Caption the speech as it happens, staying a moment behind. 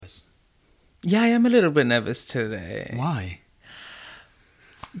Yeah, I am a little bit nervous today. Why?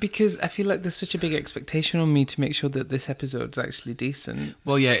 Because I feel like there's such a big expectation on me to make sure that this episode's actually decent.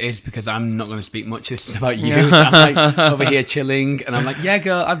 Well, yeah, it is because I'm not going to speak much. This is about you. So I'm like over here chilling, and I'm like, yeah,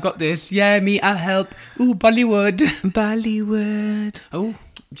 girl, I've got this. Yeah, me, I'll help. Ooh, Bollywood. Bollywood. Oh,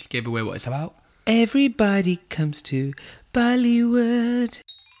 just gave away what it's about. Everybody comes to Bollywood.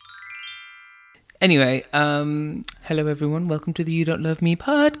 Anyway, hello everyone. Welcome to the You Don't Love Me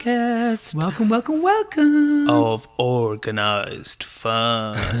podcast. Welcome, welcome, welcome. Of organised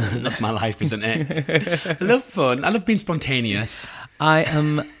fun. That's my life, isn't it? I love fun. I love being spontaneous. I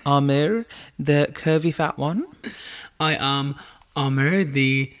am Amir, the curvy fat one. I am Amir,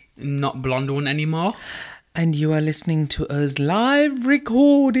 the not blonde one anymore. And you are listening to us live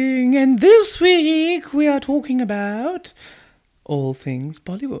recording. And this week we are talking about all things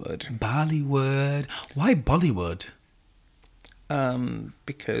Bollywood. Bollywood. Why Bollywood?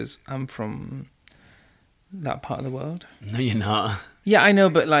 Because I'm from that part of the world. No, you're not. Yeah, I know,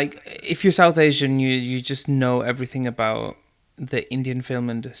 but like, if you're South Asian, you just know everything about the Indian film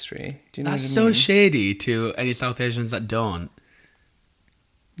industry. Do you know That's what I so mean? shady to any South Asians that don't.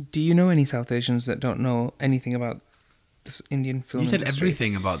 Do you know any South Asians that don't know anything about this Indian film industry? You said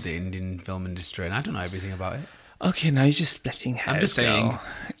everything about the Indian film industry, and I don't know everything about it. Okay, now you're just splitting hairs. I'm just saying. Girl.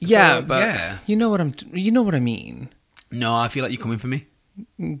 Yeah, So, but yeah. you know what I mean. No, I feel like you're coming for me.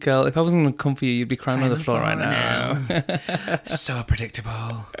 Girl, if I wasn't going to come for you, you'd be crying on the floor right now. So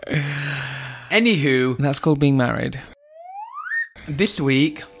predictable. Anywho, That's called being married. this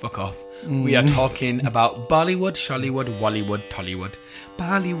week, fuck off, we are talking about Bollywood, Shollywood, Wallywood, Tollywood.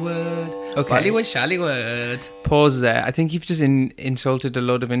 Bollywood. Okay. Bollywood, Shollywood. Pause there. I think you've just insulted a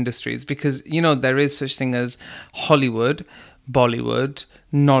load of industries because, you know, there is such thing as Hollywood, Bollywood,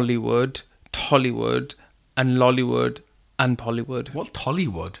 Nollywood, Tollywood, and Lollywood, and Pollywood. What's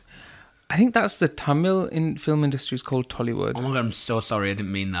Tollywood? I think that's the Tamil film industry is called Tollywood. Oh my god, I'm so sorry, I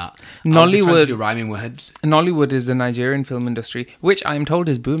didn't mean that. I was just trying to Nollywood. do rhyming words. Nollywood is the Nigerian film industry, which I'm told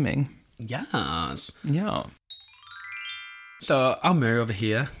is booming. Yes. Yeah. So, Amir over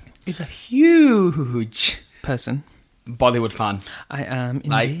here is a huge Person. Bollywood fan. I am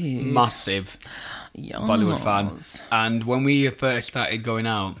Like, indeed. massive Bollywood fan. And when we first started going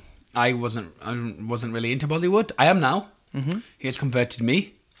out, I wasn't really into Bollywood. I am now. Mm-hmm. He has converted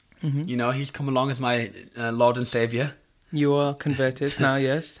me. Mm-hmm. You know, he's come along as my Lord and Saviour. You are converted now,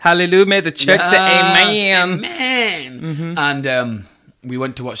 yes. Hallelujah, may the church say amen. Amen. Mm-hmm. And we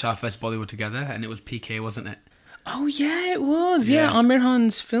went to watch our first Bollywood together, and it was PK, wasn't it? Oh, yeah, it was. Yeah, Yeah. Amir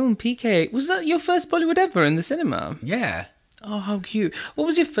Khan's film, PK. Was that your first Bollywood ever in the cinema? Yeah. Oh, how cute. What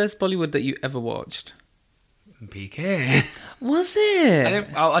was your first Bollywood that you ever watched? PK. Was it?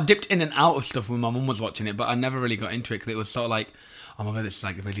 I dipped in and out of stuff when my mum was watching it, but I never really got into it because it was sort of like, oh my god, this is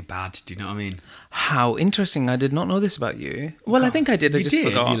like really bad. Do you know what I mean? How interesting. I did not know this about you. Well, I think I did. I You just did,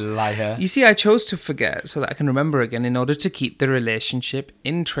 forgot. you liar. You see, I chose to forget so that I can remember again in order to keep the relationship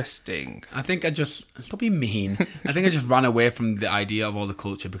interesting. I think I just, stop being mean. I think I just ran away from the idea of all the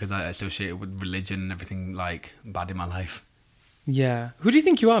culture because I associate it with religion and everything like bad in my life. Yeah. Who do you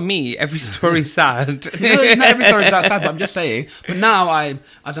think you are? Me? Every story's sad. No, it's not every story is that sad, but I'm just saying. But now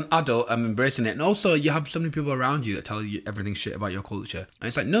as an adult, I'm embracing it. And also, you have so many people around you that tell you everything shit about your culture. And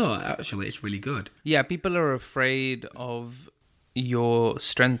it's like, no, actually, it's really good. Yeah, people are afraid of your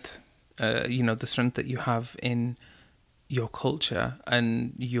strength, the strength that you have in your culture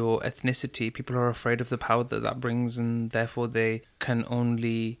and your ethnicity. People are afraid of the power that brings, and therefore they can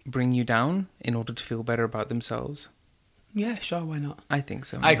only bring you down in order to feel better about themselves. Yeah, sure, why not? I think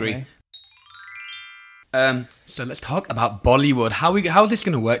so. I agree. So let's talk about Bollywood. How's this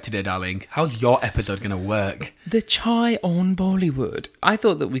going to work today, darling? How's your episode going to work? The Chai on Bollywood. I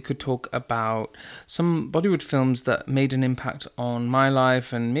thought that we could talk about some Bollywood films that made an impact on my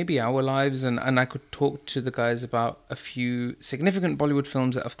life and maybe our lives, and I could talk to the guys about a few significant Bollywood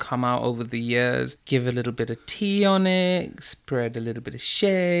films that have come out over the years, give a little bit of tea on it, spread a little bit of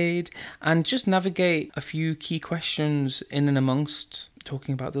shade, and just navigate a few key questions in and amongst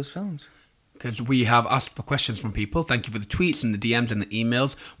talking about those films. Because we have asked for questions from people. Thank you for the tweets and the DMs and the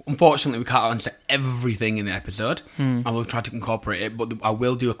emails. Unfortunately, we can't answer everything in the episode. I will try to incorporate it, but I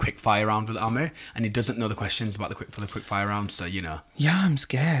will do a quick fire round with Amir, and he doesn't know the questions about the quick fire round, so you know. Yeah, I'm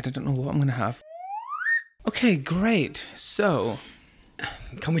scared. I don't know what I'm going to have. Okay, great. So,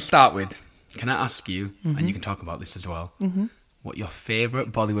 Can we start with, can I ask you, and you can talk about this as well, what your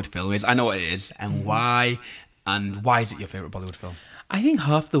favourite Bollywood film is? I know what it is, and why is it your favourite Bollywood film? I think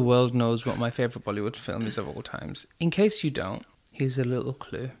half the world knows what my favourite Bollywood film is of all times. In case you don't, here's a little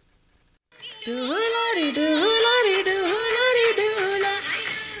clue.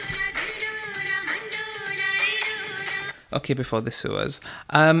 Okay, before the sewers.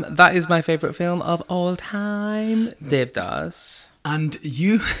 That is my favourite film of all time, Devdas. And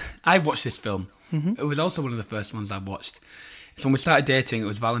I watched this film. It was also one of the first ones I watched. So when we started dating, it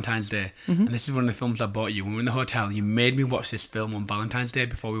was Valentine's Day. And this is one of the films I bought you. When we were in the hotel, you made me watch this film on Valentine's Day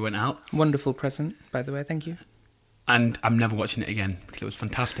before we went out. Wonderful present, by the way, thank you. And I'm never watching it again because it was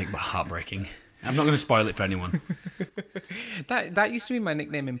fantastic but heartbreaking. I'm not going to spoil it for anyone. That used to be my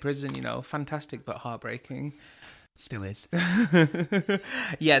nickname in prison, fantastic but heartbreaking. Still is.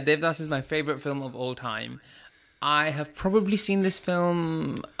 Yeah, Devdas is my favourite film of all time. I have probably seen this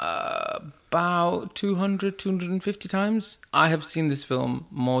film about 200, 250 times. I have seen this film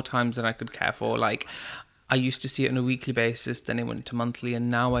more times than I could care for. Like, I used to see it on a weekly basis, then it went to monthly, and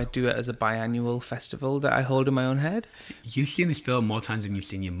now I do it as a biannual festival that I hold in my own head. You've seen this film more times than you've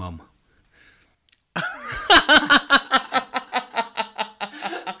seen your mum. I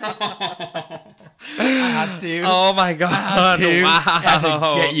had to. Oh my God. I had to. Wow. I had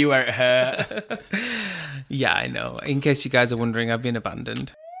to get you where it hurt. Yeah, I know. In case you guys are wondering, I've been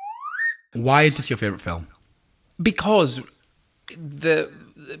abandoned. Why is this your favourite film? Because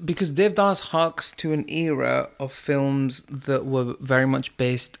Devdas harks to an era of films that were very much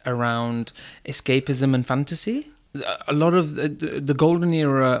based around escapism and fantasy. A lot of the golden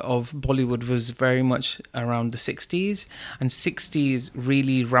era of Bollywood was very much around the 60s, and 60s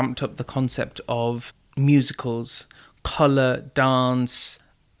really ramped up the concept of musicals, colour, dance,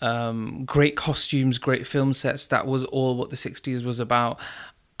 great costumes, great film sets. That was all what the 60s was about.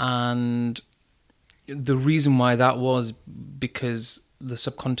 And the reason why that was because the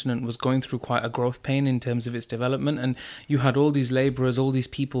subcontinent was going through quite a growth pain in terms of its development, and you had all these labourers, all these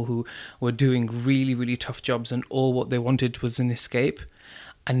people who were doing really, really tough jobs, and all what they wanted was an escape.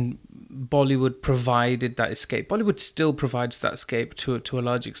 And Bollywood provided that escape. Bollywood still provides that escape to a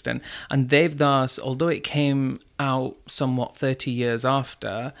large extent. And Devdas, although it came out somewhat 30 years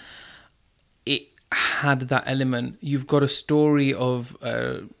after, it had that element. You've got a story of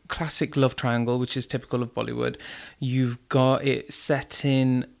a classic love triangle, which is typical of Bollywood. You've got it set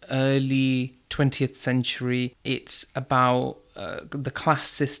in early 20th century. It's about the class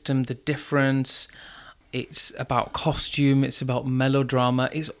system, the difference. It's about costume. It's about melodrama.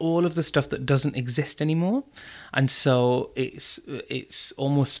 It's all of the stuff that doesn't exist anymore. And so it's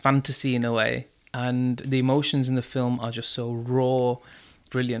almost fantasy in a way. And the emotions in the film are just so raw,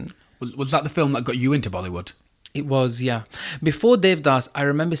 brilliant. Was that the film that got you into Bollywood? It was, yeah. Before Devdas, I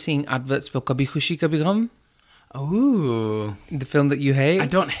remember seeing adverts for Kabhi Khushi Kabhi Gham. Ooh. The film that you hate. I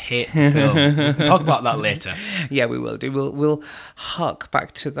don't hate the film. We'll talk about that later. Yeah, we will do. We'll hark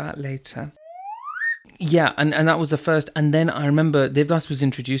back to that later. Yeah, and that was the first. And then I remember Devdas was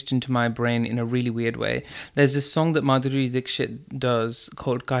introduced into my brain in a really weird way. There's this song that Madhuri Dixit does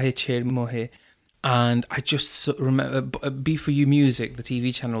called Kahe Chhed Mohe. And I just remember B4U Music, the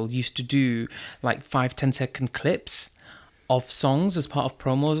TV channel, used to do like 5-10 second clips of songs as part of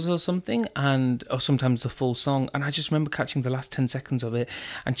promos or something, or sometimes the full song. And I just remember catching the last 10 seconds of it,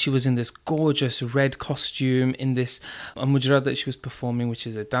 and she was in this gorgeous red costume in this mujra that she was performing, which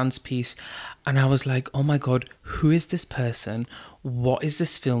is a dance piece. And I was like, oh my God, who is this person? What is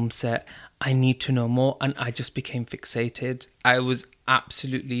this film set? I need to know more. And I just became fixated. I was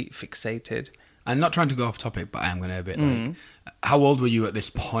absolutely fixated. I'm not trying to go off topic, but I am going to a bit like, how old were you at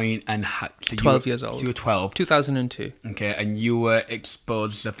this point? And 12 years old. So you were 12. 2002. Okay, and you were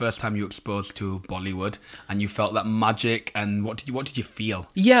exposed, the first time you were exposed to Bollywood, and you felt that magic, and what did you feel?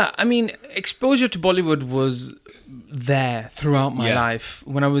 Yeah, I mean, exposure to Bollywood was there throughout my life.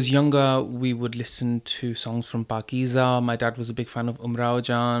 When I was younger, we would listen to songs from Pakiza. My dad was a big fan of Umrao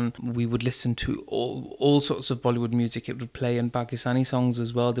Jan. We would listen to all sorts of Bollywood music. It would play in Pakistani songs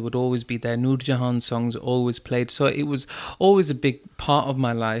as well. They would always be there. Noor Jahan songs always played. So it was always a big part of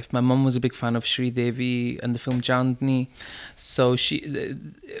my life. My mum was a big fan of Sri Devi and the film Chandni. So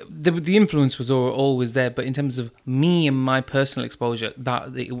the influence was always there. But in terms of me and my personal exposure,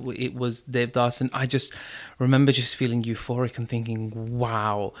 it was Devdas. And I just remember just feeling euphoric and thinking,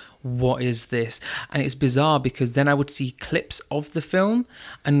 wow, what is this? And it's bizarre because then I would see clips of the film,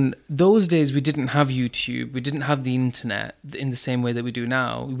 and those days we didn't have YouTube, we didn't have the internet in the same way that we do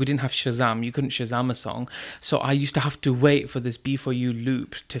now. We didn't have Shazam, you couldn't Shazam a song. So I used to have to wait for this B4U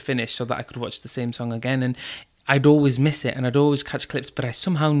loop to finish so that I could watch the same song again, and I'd always miss it and I'd always catch clips, but I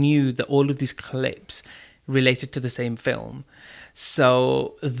somehow knew that all of these clips related to the same film.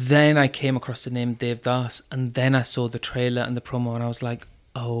 So then I came across the name Devdas, and then I saw the trailer and the promo, and I was like,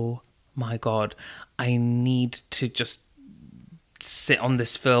 oh my God, I need to just sit on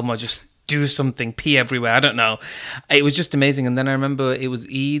this film or just do something, pee everywhere. I don't know. It was just amazing. And then I remember it was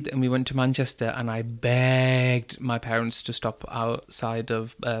Eid and we went to Manchester and I begged my parents to stop outside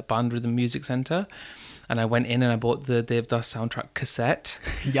of Band Rhythm Music Centre. And I went in and I bought the Devdas soundtrack cassette.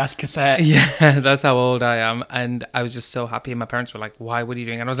 Yes, cassette. Yeah, that's how old I am. And I was just so happy. And my parents were like, why? What are you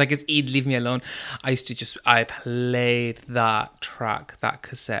doing? And I was like, it's Eid, leave me alone. I played that track, that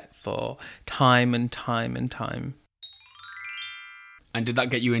cassette for time and time and time. And did that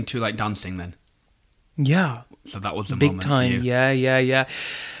get you into like dancing then? Yeah. So that was the big moment time. for you. Yeah.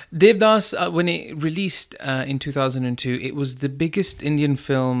 Devdas, when it released in 2002, it was the biggest Indian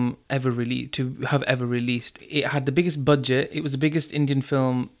film ever released. It had the biggest budget. It was the biggest Indian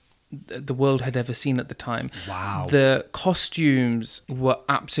film the world had ever seen at the time. Wow. The costumes were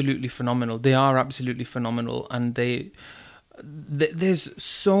absolutely phenomenal. They are absolutely phenomenal, and there's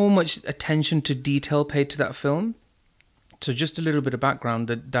so much attention to detail paid to that film. So just a little bit of background,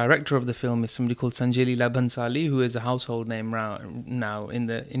 the director of the film is somebody called Sanjay Leela Bhansali, who is a household name now in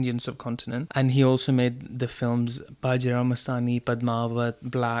the Indian subcontinent. And he also made the films Bajirao Mastani, Padmavat,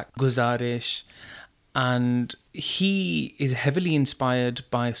 Black, Guzarish. And he is heavily inspired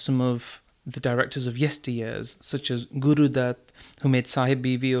by some of the directors of yesteryears, such as Guru Dutt, who made Sahib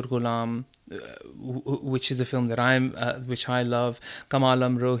Biwi Aur Ghulam, which is a film that which I love. Kamal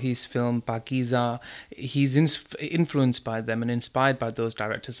Amrohi's film Pakiza. He's influenced by them and inspired by those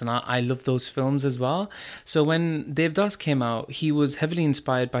directors, and I love those films as well. So when Devdas came out, he was heavily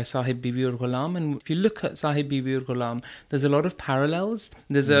inspired by Sahib Biwi Aur Ghulam, and if you look at Sahib Biwi Aur Ghulam, there's a lot of parallels.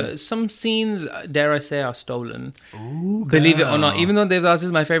 There's some scenes, dare I say, are stolen. Ooh, believe it or not, even though Devdas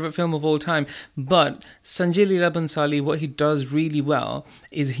is my favorite film of all time. But Sanjay Leela Bhansali, what he does really well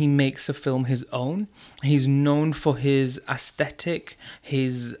is he makes a film his own. He's known for his aesthetic,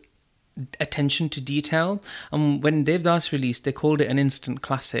 his attention to detail. And when Devdas released, they called it an instant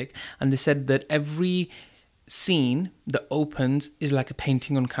classic, and they said that every scene that opens is like a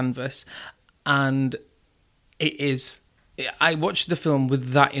painting on canvas, and it is. I watched the film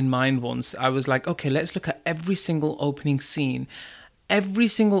with that in mind once. I was like, okay, let's look at every single opening scene. Every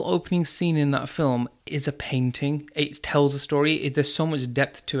single opening scene in that film is a painting. It tells a story. There's so much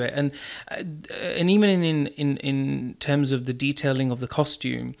depth to it, and even in terms of the detailing of the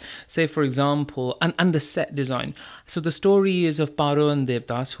costume, say for example, and the set design. So the story is of Paro and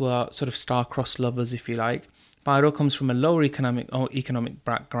Devdas, who are sort of star-crossed lovers, if you like. Paro comes from a lower economic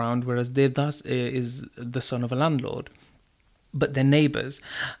background, whereas Devdas is the son of a landlord, but they're neighbours.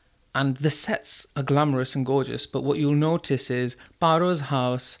 And the sets are glamorous and gorgeous, but what you'll notice is Paro's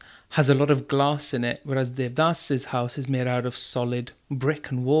house has a lot of glass in it, whereas Devdas's house is made out of solid brick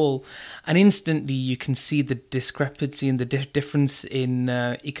and wall. And instantly you can see the discrepancy and the difference in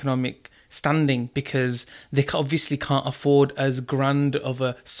economic standing, because they obviously can't afford as grand of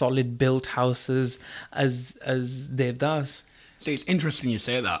a solid built house as Devdas. So it's interesting you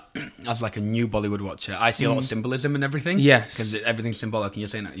say that. As like a new Bollywood watcher, I see a lot of symbolism and everything. Yes. Because everything's symbolic. And you're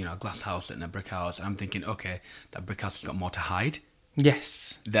saying, a glass house and a brick house. And I'm thinking, okay, that brick house has got more to hide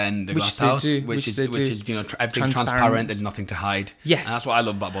Yes. than the Which glass they house, do, which is everything's Transparent. transparent. There's nothing to hide. Yes. And that's what I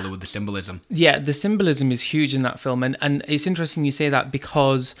love about Bollywood, the symbolism. Yeah, the symbolism is huge in that film. And it's interesting you say that,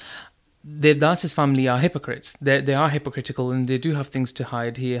 because Devdas's family are hypocrites. They are hypocritical, and they do have things to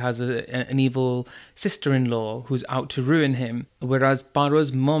hide. He has an evil sister-in-law who's out to ruin him, whereas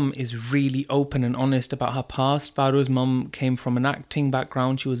Paro's mum is really open and honest about her past. Paro's mum came from an acting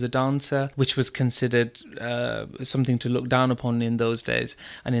background. She was a dancer, which was considered something to look down upon in those days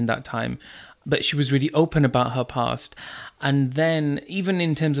and in that time. But she was really open about her past. And then even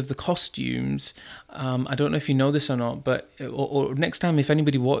in terms of the costumes, I don't know if you know this or not, but or next time if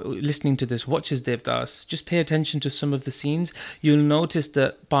anybody listening to this watches Devdas, just pay attention to some of the scenes. You'll notice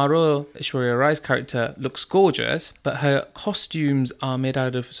that Paro, Aishwarya Rai's character, looks gorgeous, but her costumes are made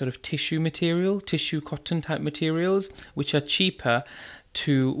out of sort of tissue cotton type materials, which are cheaper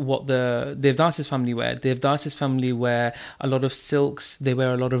to what the Devdas's family wear. Devdas's family wear a lot of silks, they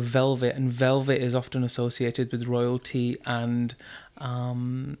wear a lot of velvet, and velvet is often associated with royalty and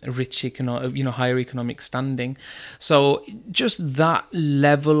rich higher economic standing. So just that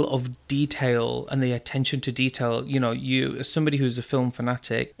level of detail and the attention to detail, you as somebody who's a film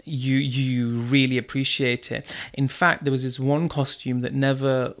fanatic, you really appreciate it. In fact, there was this one costume that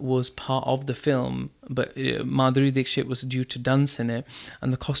never was part of the film, but Madhuri Dixit was due to dance in it,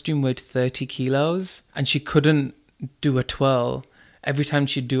 and the costume weighed 30 kilos, and she couldn't do a twirl. Every time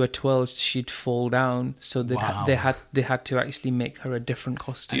she'd do a twirl, she'd fall down. So they had to actually make her a different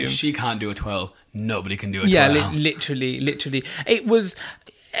costume. And if she can't do a twirl, nobody can do a twirl. Yeah, literally. It was,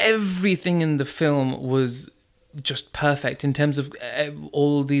 everything in the film was just perfect in terms of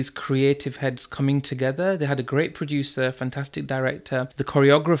all these creative heads coming together. They had a great producer, fantastic director, the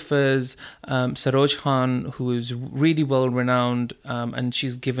choreographers, Saroj Khan, who is really well renowned, and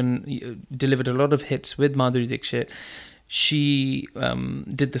she's delivered a lot of hits with Madhuri Dixit. She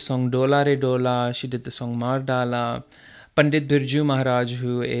did the song Dola Re Dola. She did the song Mar Dala. Pandit Birju Maharaj,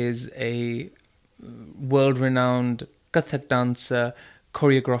 who is a world-renowned Kathak dancer,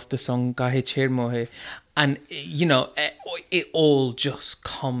 choreographed the song Kahe Chhed Mohe. And, you know, it all just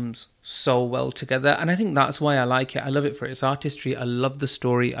comes so well together. And I think that's why I like it. I love it for its artistry. I love the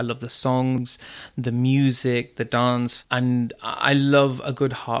story. I love the songs, the music, the dance. And I love a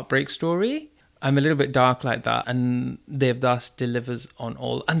good heartbreak story. I'm a little bit dark like that. And Devdas delivers on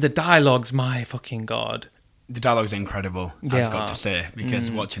all. And the dialogues, my fucking God. The dialogue's incredible, I've got to say,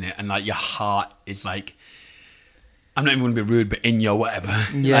 because watching it and like your heart is like, I'm not even going to be rude, but in your whatever.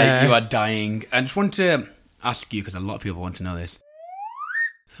 Yeah. Like you are dying. I just want to ask you, because a lot of people want to know this.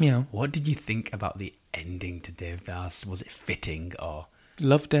 Yeah. What did you think about the ending to Devdas? Was it fitting or?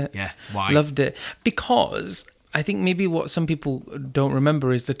 Loved it. Yeah. Why? Loved it. Because I think maybe what some people don't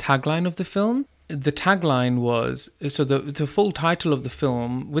remember is the tagline of the film. The tagline was, so the full title of the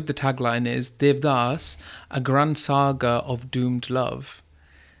film with the tagline is Devdas, a grand saga of doomed love.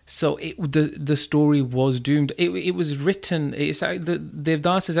 So the story was doomed. It was written.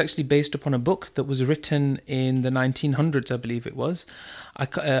 Devdas is actually based upon a book that was written in the 1900s, I believe it was,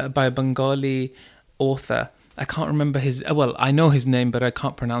 by a Bengali author. I can't remember I know his name, but I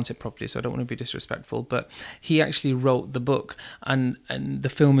can't pronounce it properly, so I don't want to be disrespectful. But he actually wrote the book, and the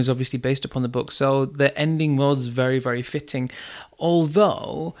film is obviously based upon the book. So the ending was very, very fitting,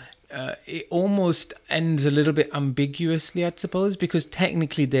 although it almost ends a little bit ambiguously, I suppose, because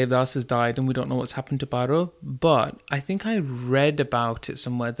technically Devdas has died and we don't know what's happened to Paro. But I think I read about it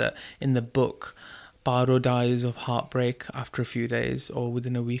somewhere that in the book, Paro dies of heartbreak after a few days or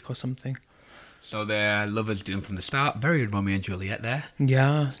within a week or something. So they're lovers doomed from the start. Very Romeo and Juliet there.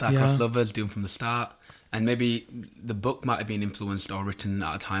 Yeah. Star-crossed lovers doomed from the start. And maybe the book might have been influenced or written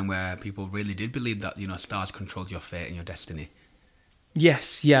at a time where people really did believe that, you know, stars controlled your fate and your destiny.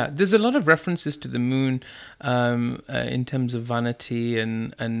 Yes, yeah. There's a lot of references to the moon in terms of vanity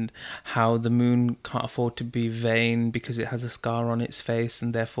and how the moon can't afford to be vain because it has a scar on its face,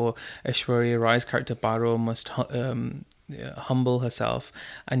 and therefore Aishwarya Rai's character Paro must humble herself,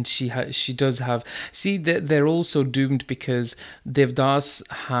 and she does have. See, they're also doomed because Devdas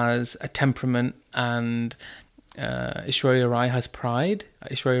has a temperament and Aishwarya Rai has pride.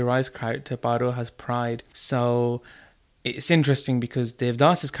 Aishwarya Rai's character Paro has pride, so it's interesting because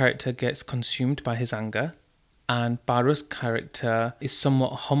Devdas's character gets consumed by his anger, and Paro's character is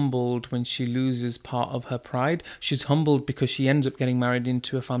somewhat humbled when she loses part of her pride. She's humbled because she ends up getting married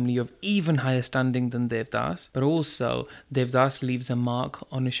into a family of even higher standing than Devdas. But also, Devdas leaves a mark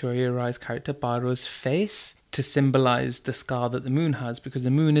on Aishwarya Rai's character Paro's face to symbolize the scar that the moon has, because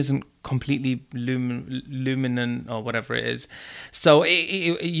the moon isn't completely luminant or whatever it is. So,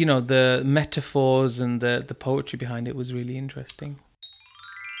 you know, the metaphors and the poetry behind it was really interesting.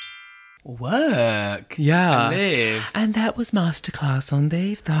 Work. Yeah. Live. And that was Masterclass on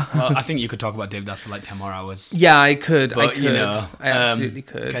Devdas. Well, I think you could talk about Devdas for like 10 more hours. Yeah, I could. But, you know, I absolutely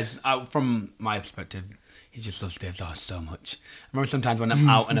could. Because from my perspective, he just loves Devdas so much. I remember sometimes when I'm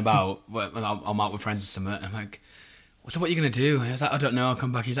out and about, when I'm out with friends or something, I'm like, so what are you going to do? I was like, I don't know. I'll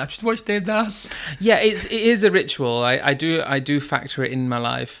come back. He's like, I've just watched Devdas. Yeah, it is a ritual. I do factor it in my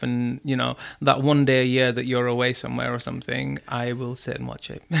life, and you know that one day a year that you're away somewhere or something, I will sit and watch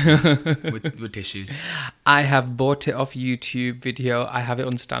it with tissues. I have bought it off YouTube video. I have it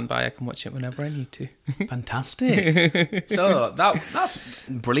on standby. I can watch it whenever I need to. Fantastic. So that's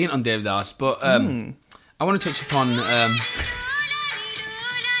brilliant on Devdas, but I want to touch upon.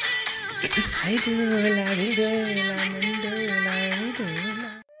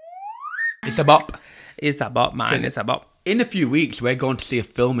 It's a bop. It's a bop, man. It's a bop. In a few weeks, we're going to see a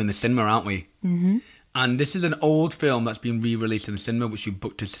film in the cinema, aren't we? Mm-hmm. And this is an old film that's been re-released in the cinema, which you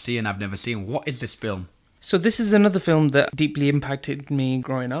booked us to see and I've never seen. What is this film? So this is another film that deeply impacted me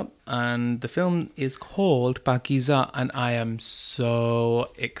growing up, and the film is called Pakiza, and I am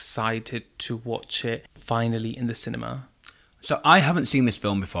so excited to watch it finally in the cinema. So I haven't seen this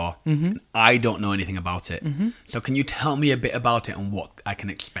film before. Mm-hmm. I don't know anything about it. Mm-hmm. So can you tell me a bit about it and what I can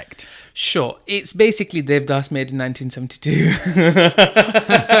expect? Sure. It's basically Devdas made in 1972.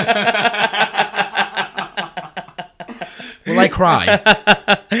 Will I cry?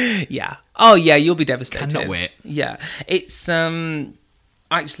 Yeah. Oh, yeah, you'll be devastated. Cannot wait. Yeah. It's,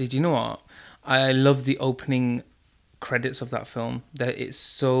 actually, do you know what? I love the opening credits of that film. That it's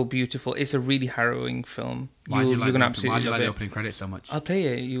so beautiful. It's a really harrowing film. Why do you like love the it. opening credits so much? I'll play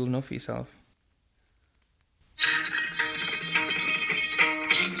it. You'll know for yourself.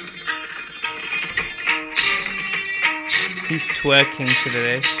 He's twerking to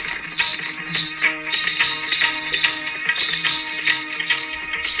this.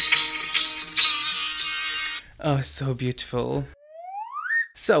 Oh, it's so beautiful.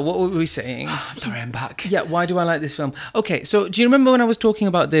 So, what were we saying? Sorry, I'm back. Yeah, why do I like this film? Okay, so do you remember when I was talking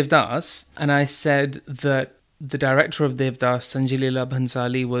about Devdas and I said that the director of Devdas, Sanjay Leela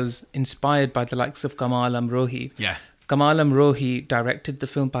Bhansali, was inspired by the likes of Kamal Amrohi? Yeah. Kamal Amrohi directed the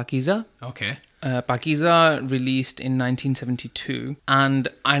film Pakiza. Okay. Pakiza released in 1972, and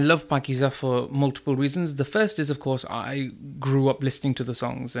I love Pakiza for multiple reasons. The first is, of course, I grew up listening to the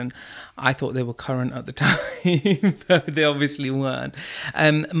songs and I thought they were current at the time, but they obviously weren't.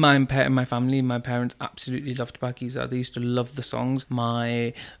 My family, my parents absolutely loved Pakiza. They used to love the songs.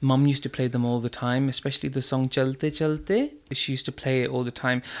 My mum used to play them all the time, especially the song Chalte Chalte. She used to play it all the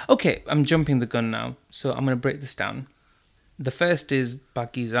time. Okay, I'm jumping the gun now, so I'm going to break this down. The first is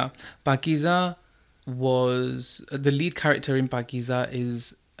Pakiza. Pakiza was... The lead character in Pakiza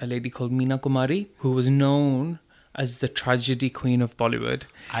is a lady called Meena Kumari, who was known as the tragedy queen of Bollywood.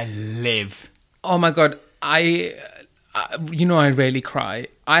 I live. Oh my God, I rarely cry.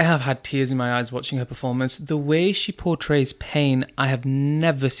 I have had tears in my eyes watching her performance. The way she portrays pain, I have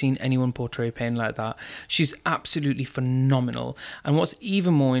never seen anyone portray pain like that. She's absolutely phenomenal. And what's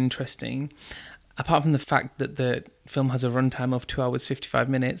even more interesting, apart from the fact that the film has a runtime of 2 hours 55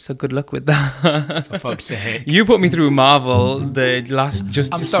 minutes, so good luck with that. For fuck's sake. You put me through Marvel, the last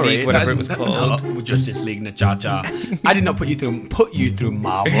Justice League, whatever it was called. No, Justice League, Nachacha. I did not put you through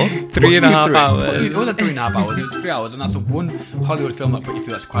Marvel. 3.5 hours. It wasn't 3.5 hours, it was 3 hours, and that's the one Hollywood film I put you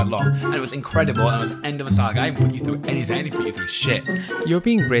through that's quite long. And it was incredible, and it was the end of a saga. I didn't put you through anything, I didn't put you through shit. You're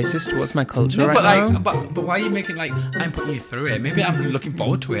being racist towards my culture No, right but now. but why are you making like I'm putting you through it? Maybe I'm looking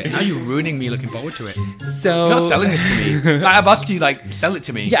forward to it. Now you're ruining me looking forward to it. So You're not selling this to me. Like, I've asked you, like, sell it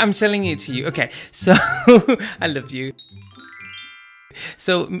to me. yeah, I'm selling it to you. Okay, so I love you.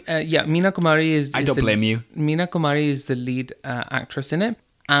 So Meena Kumari is. I don't blame you. Meena Kumari is the lead actress in it,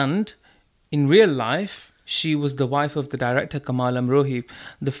 and in real life, she was the wife of the director Kamal Amrohi.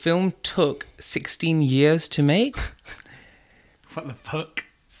 The film took 16 years to make. What the fuck?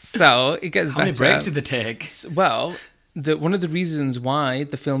 So it gets How better. many breaks did they take? Well, one of the reasons why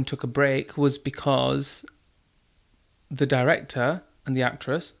the film took a break was because the director and the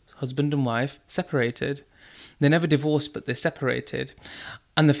actress, husband and wife, separated. They never divorced, but they separated.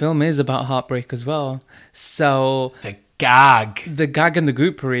 And the film is about heartbreak as well. So The gag. the gag and the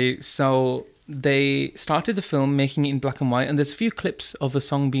goopery. So they started the film making it in black and white, and there's a few clips of a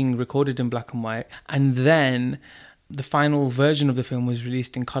song being recorded in black and white. And then the final version of the film was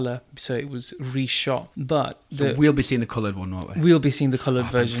released in colour, so it was reshot. But So we'll be seeing the coloured one, won't we? we'll be seeing the coloured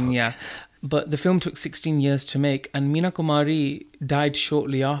thank version, fuck. yeah. But the film took 16 years to make, and Meena Kumari died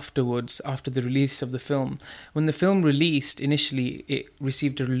shortly afterwards, after the release of the film. When the film released, initially it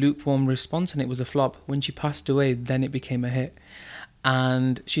received a lukewarm response and it was a flop. When she passed away, then it became a hit.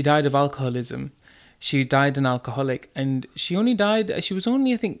 And she died of alcoholism. She died an alcoholic, and she was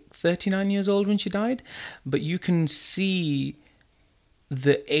only, I think, 39 years old when she died. But you can see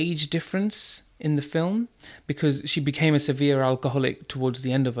the age difference in the film, because she became a severe alcoholic towards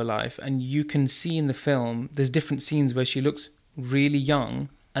the end of her life, and you can see in the film there's different scenes where she looks really young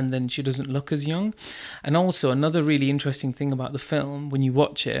and then she doesn't look as young. And also another really interesting thing about the film, when you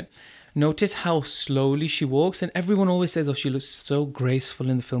watch it, notice how slowly she walks, and everyone always says, oh, she looks so graceful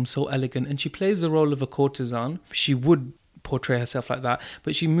in the film, so elegant, and she plays the role of a courtesan. She would portray herself like that,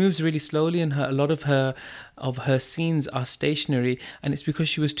 but she moves really slowly, and a lot of her scenes are stationary, and it's because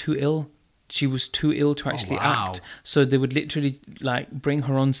she was too ill. She was too ill to actually act. So they would literally like bring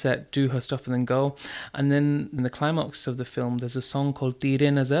her on set, do her stuff, and then go. And then in the climax of the film, there's a song called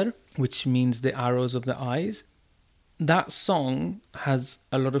Tere Nazar, which means the arrows of the eyes. That song has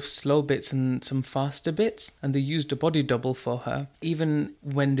a lot of slow bits and some faster bits, and they used a body double for her, even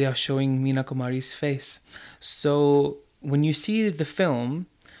when they are showing Meena Kumari's face. So when you see the film,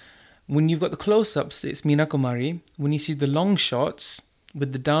 when you've got the close-ups, it's Meena Kumari. When you see the long shots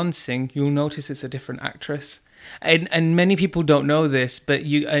with the dancing, you'll notice it's a different actress. And many people don't know this, but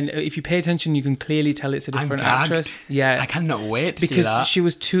if you pay attention, you can clearly tell it's a different actress. Yeah, I cannot wait to see because that. she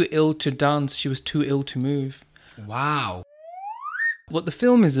was too ill to dance. She was too ill to move. Wow. What the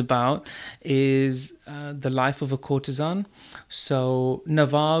film is about is the life of a courtesan. So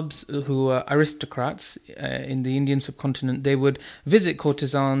Nawabs, who are aristocrats in the Indian subcontinent, they would visit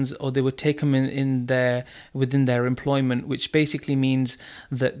courtesans, or they would take them within their employment, which basically means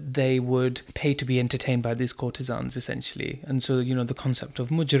that they would pay to be entertained by these courtesans, essentially. And so, the concept of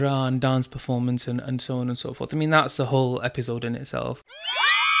mujra and dance performance and so on and so forth. I mean, that's a whole episode in itself.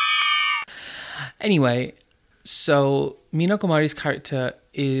 Anyway, so Meena Kumari's character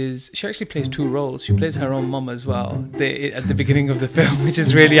she actually plays two roles. She plays her own mum as well at the beginning of the film, which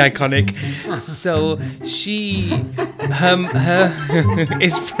is really iconic. So her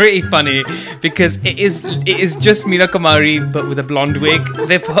it's pretty funny because it is just Meena Kumari but with a blonde wig.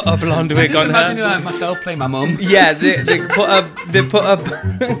 They put a blonde wig on her. Imagine like myself playing my mum. Yeah, they put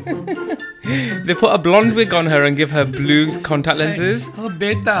a blonde wig on her and give her blue contact lenses. Oh,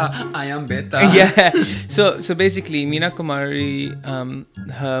 beta. I am beta. Yeah. So basically, Meena Kumari,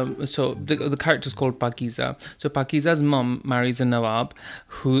 the character's called Pakiza. So Pakiza's mum marries a Nawab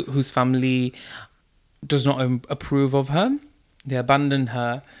whose family does not approve of her. They abandon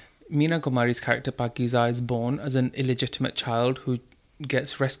her. Meena Kumari's character Pakiza is born as an illegitimate child who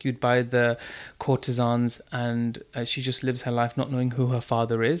gets rescued by the courtesans, and she just lives her life not knowing who her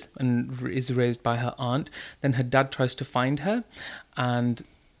father is, and is raised by her aunt. Then her dad tries to find her, and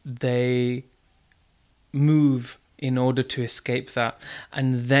they move in order to escape that,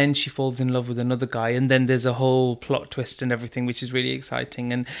 and then she falls in love with another guy, and then there's a whole plot twist and everything, which is really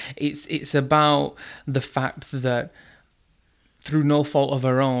exciting. And it's about the fact that through no fault of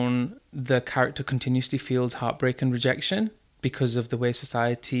her own, the character continuously feels heartbreak and rejection because of the way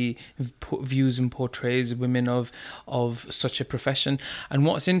society views and portrays women of such a profession. And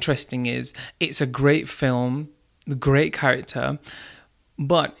what's interesting is it's a great film, a great character,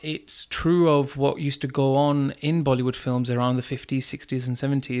 but it's true of what used to go on in Bollywood films around the 50s, 60s and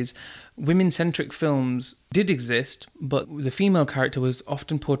 70s. Women-centric films did exist, but the female character was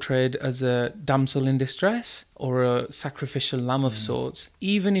often portrayed as a damsel in distress or a sacrificial lamb of sorts.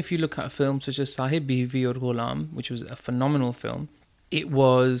 Even if you look at a film such as Sahib Biwi Aur Ghulam, which was a phenomenal film, it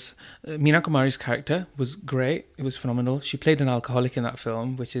was... Meena Kumari's character was great. It was phenomenal. She played an alcoholic in that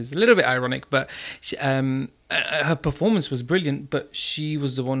film, which is a little bit ironic, but her performance was brilliant, but she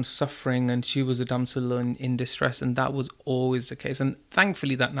was the one suffering, and she was a damsel in distress, and that was always the case. And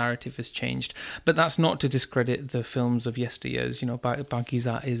thankfully that narrative has changed, but that's not to discredit the films of yesteryears.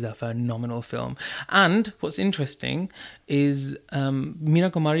 Pakiza is a phenomenal film. And what's interesting is Meena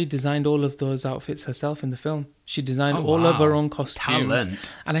Kumari designed all of those outfits herself in the film. She designed all of her own costumes. Talent.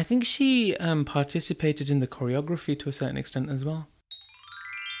 And I think she participated in the choreography to a certain extent as well.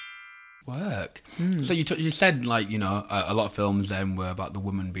 Work. So you said, like, a lot of films then were about the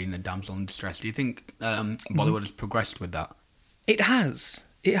woman being a damsel in distress. Do you think Bollywood has progressed with that? It has,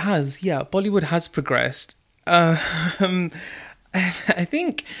 yeah. Bollywood has progressed. I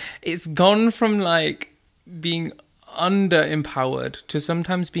think it's gone from like being under-empowered to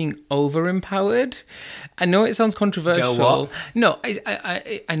sometimes being over-empowered. I know it sounds controversial. Girl, what? No,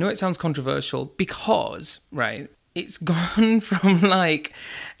 I know it sounds controversial because, right, it's gone from like...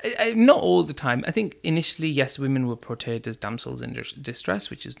 not all the time. I think initially, yes, women were portrayed as damsels in distress,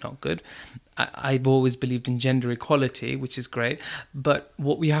 which is not good. I've always believed in gender equality, which is great. But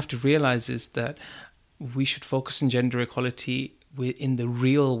what we have to realize is that we should focus on gender equality in the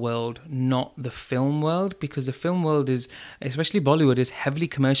real world, not the film world, because the film world is, especially Bollywood, is heavily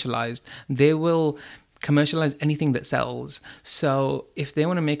commercialized. They will commercialize anything that sells. So if they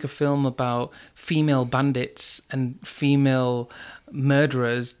want to make a film about female bandits and female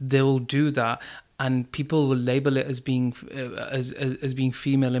murderers, they'll do that, and people will label it as being as being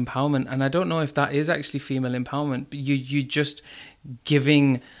female empowerment. And I don't know if that is actually female empowerment. You just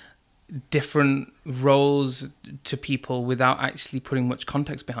giving different roles to people without actually putting much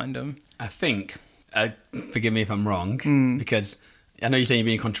context behind them. I think, forgive me if I'm wrong, because I know you're saying you're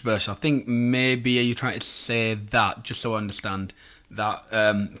being controversial. I think maybe you're trying to say that, just so I understand, that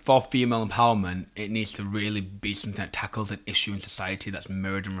for female empowerment, it needs to really be something that tackles an issue in society that's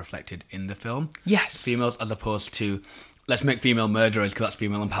mirrored and reflected in the film. Yes. Females, as opposed to, let's make female murderers because that's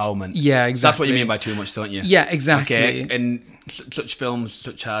female empowerment. Yeah, exactly. That's what you mean by too much, don't you? Yeah, exactly. Okay, and such films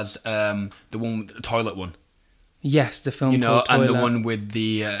such as the one, the toilet one. Yes, the film called and Toilet. the one with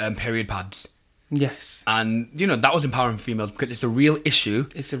the period pads. Yes. And, that was empowering females because it's a real issue.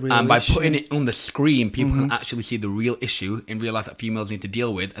 It's a real And by issue. putting it on the screen, people can actually see the real issue and realise that females need to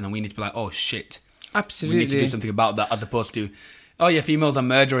deal with, and then we need to be like, oh, shit. Absolutely. We need to do something about that, as opposed to, oh, yeah, females are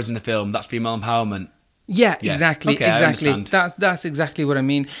murderers in the film. That's female empowerment. Yeah, exactly, Okay, I exactly. understand. That's exactly what I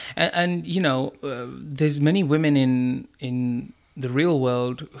mean. And there's many women in the real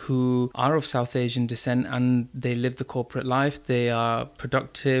world who are of South Asian descent, and they live the corporate life. They are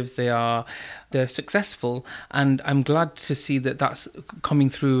productive. They're successful, and I'm glad to see that that's coming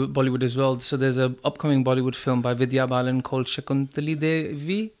through Bollywood as well. So there's a upcoming Bollywood film by Vidya Balan called Shakuntala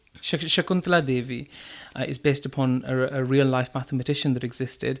Devi. Shakuntala Devi is based upon a real life mathematician that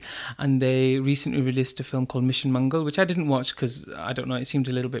existed, and they recently released a film called Mission Mangal, which I didn't watch because I don't know, it seemed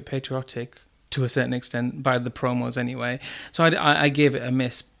a little bit patriotic to a certain extent by the promos anyway, so I gave it a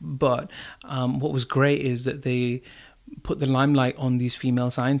miss. But what was great is that they put the limelight on these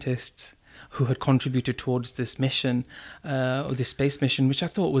female scientists who had contributed towards this mission, or this space mission, which I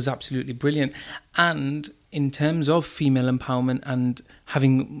thought was absolutely brilliant. And in terms of female empowerment and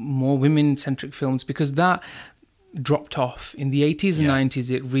having more women-centric films, because that dropped off in the 80s and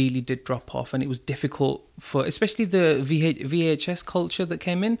 90s, it really did drop off, and it was difficult for, especially the VHS culture that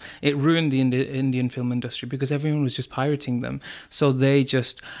came in. It ruined the Indian film industry because everyone was just pirating them. So they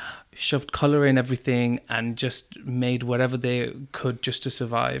just shoved colour in everything and just made whatever they could just to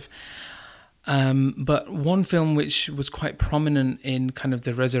survive. But one film which was quite prominent in kind of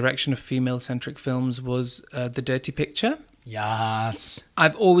the resurrection of female-centric films was The Dirty Picture. Yes.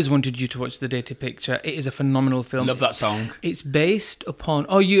 I've always wanted you to watch The Dirty Picture. It is a phenomenal film. Love that song. It's based upon...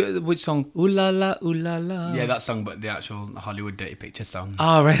 which song? Ooh La La, Ooh La La. Yeah, that song, but the actual Hollywood Dirty Picture song.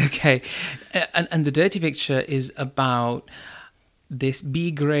 Oh, right, okay. And The Dirty Picture is about this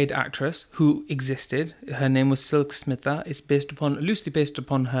B-grade actress who existed. Her name was Silk Smitha. It's loosely based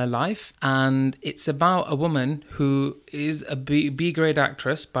upon her life, and it's about a woman who is a B-grade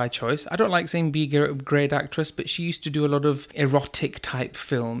actress by choice. I don't like saying B-grade actress, but she used to do a lot of erotic type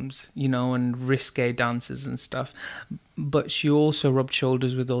films, and risque dances and stuff. But she also rubbed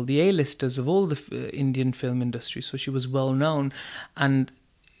shoulders with all the A-listers of all the Indian film industry, so she was well known. And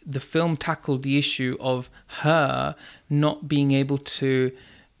the film tackled the issue of her not being able to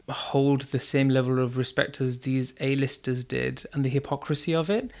hold the same level of respect as these A-listers did, and the hypocrisy of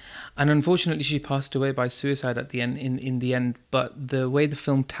it. And unfortunately, she passed away by suicide at the end. In the end, but the way the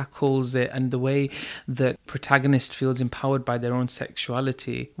film tackles it and the way the protagonist feels empowered by their own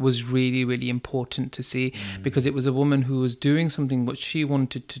sexuality was really, really important to see, because it was a woman who was doing something what she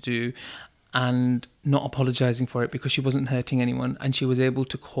wanted to do and not apologizing for it because she wasn't hurting anyone, and she was able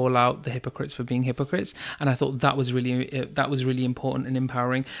to call out the hypocrites for being hypocrites. And I thought that was really important and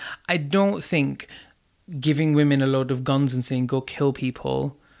empowering. I don't think giving women a load of guns and saying go kill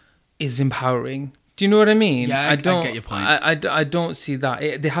people is empowering. Do you know what I mean? Yeah, I get your point. I don't see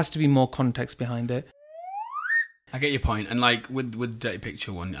that. There has to be more context behind it. I get your point. And like with Dirty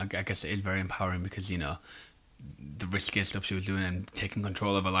Picture one, I guess it is very empowering because, the riskier stuff she was doing and taking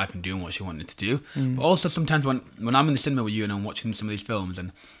control of her life and doing what she wanted to do. But also sometimes when I'm in the cinema with you and I'm watching some of these films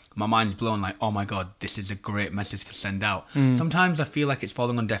and my mind's blown, like, oh my God, this is a great message to send out. Sometimes I feel like it's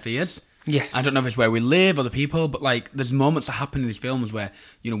falling on deaf ears. Yes. I don't know if it's where we live or the people, but like there's moments that happen in these films where,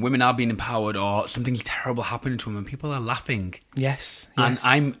 women are being empowered or something's terrible happening to them and people are laughing. Yes. And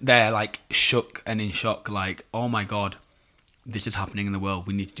I'm there like shook and in shock, like, oh my God, this is happening in the world.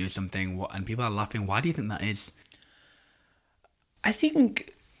 We need to do something. And people are laughing. Why do you think that is? I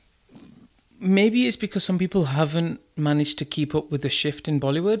think maybe it's because some people haven't managed to keep up with the shift in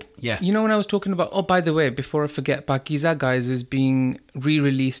Bollywood. Yeah. When I was talking about... Oh, by the way, before I forget, Pakiza Guys is being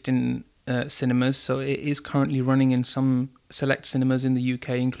re-released in cinemas. So it is currently running in some select cinemas in the UK,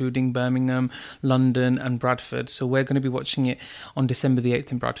 including Birmingham, London and Bradford. So we're going to be watching it on December the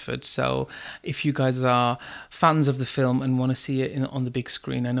 8th in Bradford. So if you guys are fans of the film and want to see it on the big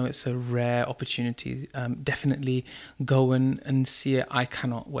screen, I know it's a rare opportunity. Definitely go and see it. I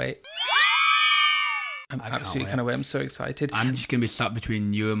cannot wait. Can't wait. I'm so excited. I'm just going to be sat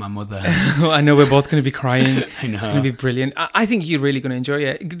between you and my mother. I know we're both going to be crying. I know. It's going to be brilliant. I think you're really going to enjoy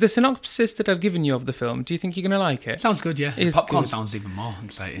it. The synopsis that I've given you of the film, do you think you're going to like it? Sounds good, yeah. It's Popcorn good. sounds even more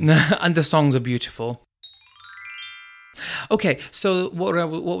exciting. And the songs are beautiful. Okay, so what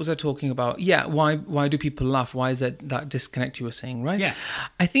was I talking about? Yeah, why do people laugh? Why is that disconnect you were saying, right? Yeah.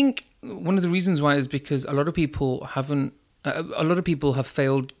 I think one of the reasons why is because a lot of people have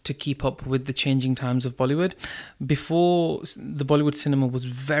failed to keep up with the changing times of Bollywood. Before, the Bollywood cinema was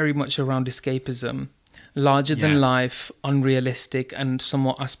very much around escapism, larger than life, unrealistic and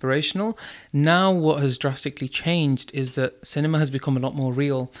somewhat aspirational. Now what has drastically changed is that cinema has become a lot more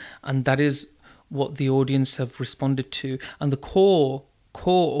real, and that is what the audience have responded to. And the core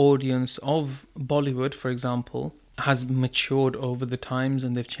audience of Bollywood, for example, has matured over the times,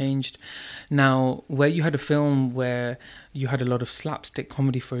 and they've changed. Now, where you had a film where you had a lot of slapstick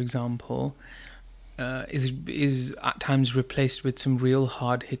comedy, for example, is at times replaced with some real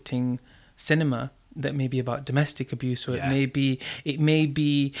hard-hitting cinema. that may be about domestic abuse, or Yeah. it may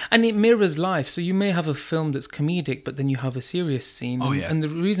be, and it mirrors life. So you may have a film that's comedic, but then you have a serious scene. Oh, and, yeah. and the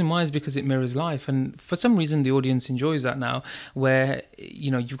reason why is because it mirrors life. And for some reason, the audience enjoys that now, where,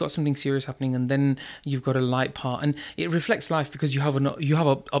 you know, you've got something serious happening, and then you've got a light part, and it reflects life because you have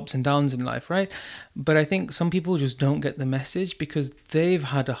ups and downs in life, right? But I think some people just don't get the message because they've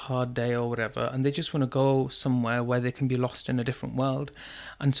had a hard day or whatever, and they just want to go somewhere where they can be lost in a different world.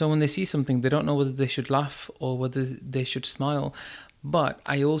 And so when they see something, they don't know whether they should laugh or whether they should smile. But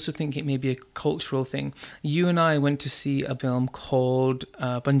I also think it may be a cultural thing. You and I went to see a film called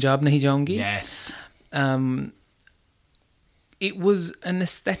Punjab Nahi Jaungi. Yes. It was an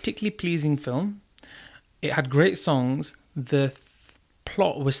aesthetically pleasing film. It had great songs. The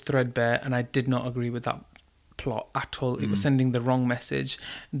plot was threadbare, and I did not agree with that plot at all. It was sending the wrong message.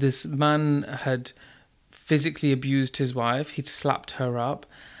 This man had physically abused his wife. He'd slapped her up,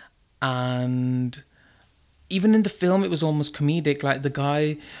 and even in the film, it was almost comedic. Like the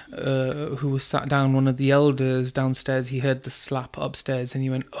guy who was sat down, one of the elders downstairs, he heard the slap upstairs, and he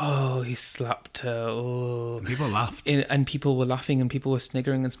went, "Oh, he slapped her." Oh, And people laughed. and people were laughing, and people were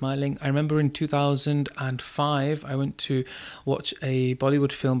sniggering and smiling. I remember in 2005, I went to watch a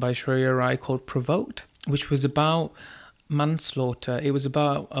Bollywood film by Aishwarya Rai called Provoked, which was about manslaughter. It was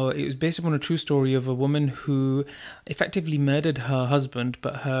based upon a true story of a woman who effectively murdered her husband,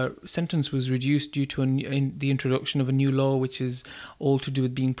 but her sentence was reduced due to the introduction of a new law, which is all to do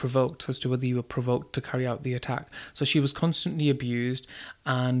with being provoked, as to whether you were provoked to carry out the attack. So she was constantly abused,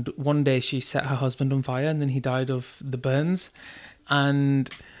 and one day she set her husband on fire, and then he died of the burns. And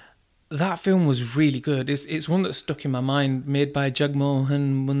that film was really good. It's one that stuck in my mind, made by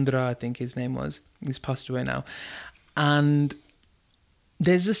Jagmohan Mundra, I think his name was. He's passed away now. And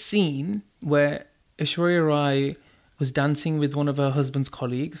there's a scene where Aishwarya Rai was dancing with one of her husband's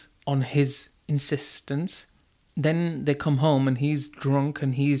colleagues on his insistence. Then they come home and he's drunk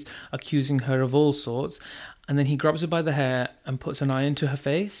and he's accusing her of all sorts. And then he grabs her by the hair and puts an eye into her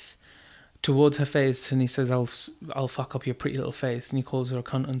face, towards her face, and he says, I'll fuck up your pretty little face, and he calls her a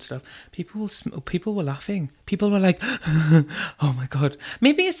cunt and stuff. People were laughing. People were like, oh my God.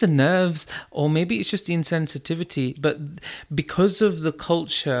 Maybe it's the nerves, or maybe it's just the insensitivity, but because of the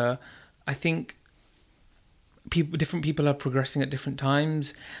culture, I think different people are progressing at different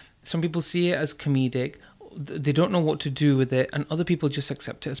times. Some people see it as comedic, they don't know what to do with it, and other people just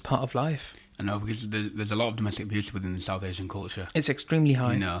accept it as part of life. I know, because there's a lot of domestic abuse within the South Asian culture. It's extremely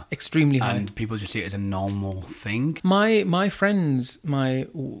high. You know, extremely high. And people just see it as a normal thing. My friends, my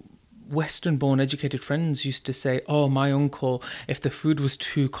Western-born educated friends used to say, oh, my uncle, if the food was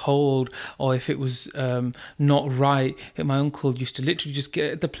too cold or if it was not right, my uncle used to literally just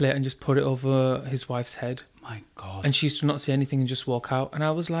get the plate and just put it over his wife's head. My God. And she used to not say anything and just walk out. And I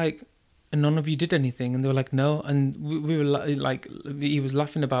was like, and none of you did anything? And they were like, no. And we were like, he was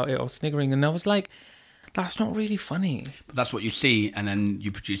laughing about it or sniggering. And I was like, that's not really funny. But that's what you see, and then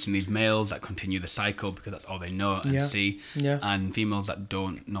you're producing these males that continue the cycle because that's all they know and see, and females that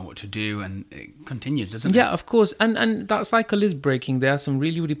don't know what to do, and it continues, doesn't it? Yeah, of course. And that cycle is breaking. There are some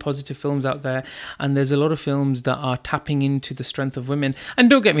really, really positive films out there, and there's a lot of films that are tapping into the strength of women. And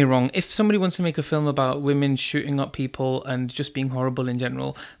don't get me wrong, if somebody wants to make a film about women shooting up people and just being horrible in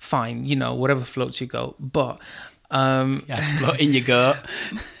general, fine, you know, whatever floats your goat. But floating your goat.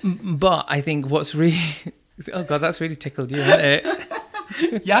 But I think what's really... Oh, God, that's really tickled you, hasn't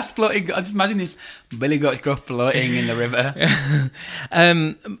it? Yes, floating. I just imagine this Billy Goat's girl floating in the river.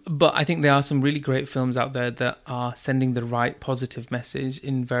 But I think there are some really great films out there that are sending the right positive message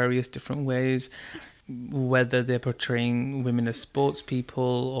in various different ways, whether they're portraying women as sports people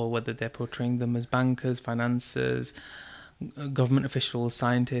or whether they're portraying them as bankers, financiers, government officials,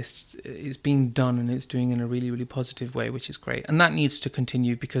 scientists. It's being done, and it's doing in a really, really positive way, which is great. And that needs to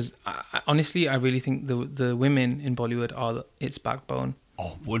continue because honestly, I really think the women in Bollywood are its backbone.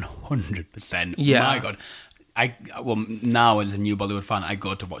 Oh, 100%. Yeah. My God. Now as a new Bollywood fan, I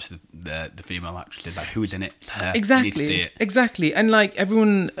go to watch the female actresses, like who's in it. It's her. Exactly. I need to see it. Exactly. And like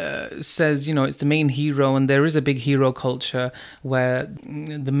everyone says, you know, it's the main hero, and there is a big hero culture where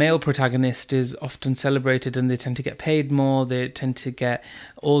the male protagonist is often celebrated and they tend to get paid more, they tend to get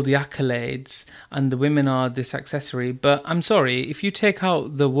all the accolades, and the women are this accessory. But I'm sorry, if you take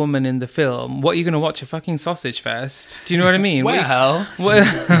out the woman in the film, what are you going to watch? A fucking sausage fest? Do you know what I mean?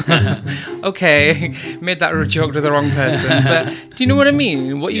 Okay, made that joke to the wrong person. But do you know what I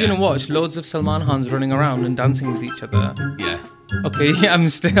mean? What are you going to watch? Loads of Salman Khans running around and dancing with each other. Yeah. Okay, I'm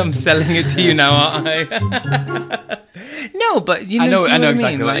selling it to you now, aren't I? No, but you know, I know what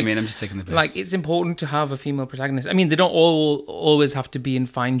exactly what like, you mean. I'm just taking the piss. Like, it's important to have a female protagonist. I mean, they don't always have to be in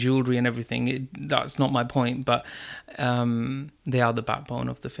fine jewelry and everything. That's not my point, but they are the backbone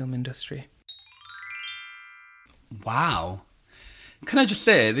of the film industry. Wow. Can I just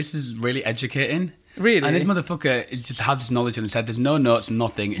say, this is really educating. Really? And this motherfucker is just has this knowledge in his head. There's no notes,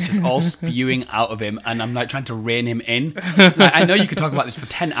 nothing. It's just all spewing out of him, and I'm like trying to rein him in. Like, I know you could talk about this for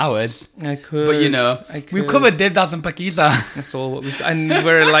 10 hours. I could. But you know, we've covered Devdas and Pakiza. That's all what we've... And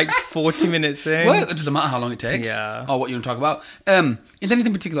we're like 40 minutes in. Well, it doesn't matter how long it takes. Yeah. Or what you want to talk about. Is there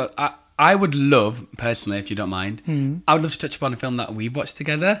anything particular... I would love, personally, if you don't mind, I would love to touch upon a film that we've watched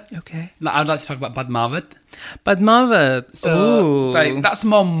together. Okay. Like, I'd like to talk about Padmavat. Padmavat. So, like, that's a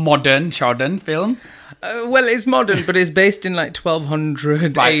more modern film. Well, it's modern, but it's based in like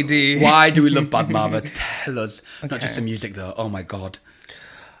 1200 Right. AD. Why do we love Padmavat? Tell us. Not just the music, though. Oh, my God.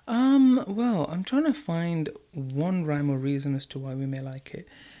 Well, I'm trying to find one rhyme or reason as to why we may like it.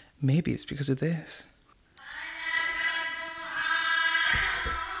 Maybe it's because of this.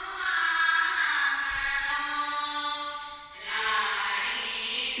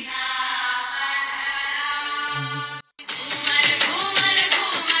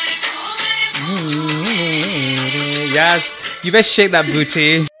 Yes, you best shake that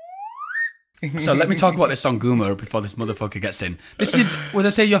booty. So let me talk about this song Goomer before this motherfucker gets in. This is, would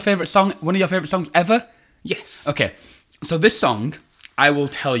I say, your favourite song? One of your favourite songs ever? Yes. Okay, so this song, I will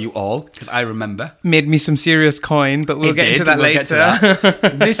tell you all, because I remember. Made me some serious coin, but we'll get into that later.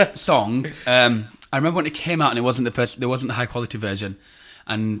 This song, I remember when it came out and it wasn't the first, there wasn't the high quality version.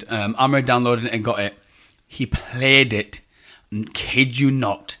 And Amr downloaded it and got it. He played it, kid you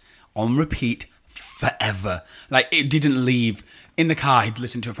not, on repeat forever. Like, it didn't leave. In the car, he'd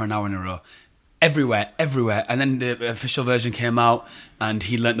listen to it for an hour in a row. Everywhere. And then the official version came out, and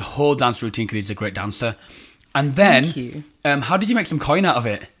he learnt the whole dance routine because he's a great dancer. And then, Thank you. How did you make some coin out of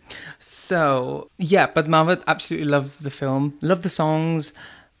it? So, yeah, Padmavat, absolutely loved the film. Loved the songs.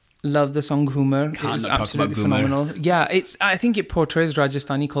 Love the song Ghumar. It's absolutely phenomenal. Yeah, I think it portrays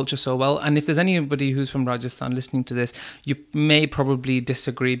Rajasthani culture so well. And if there's anybody who's from Rajasthan listening to this, you may probably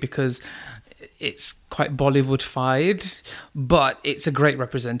disagree because it's quite Bollywood-fied, but it's a great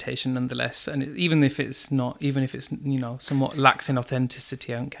representation nonetheless. And even if it's somewhat lacks in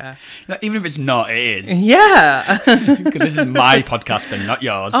authenticity, I don't care. Even if it's not, it is. Yeah. Because this is my podcast and not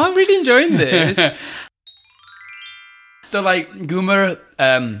yours. I'm really enjoying this. So, like, Ghumar...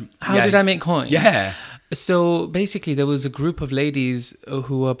 How did I make coin? Yeah. So, basically, there was a group of ladies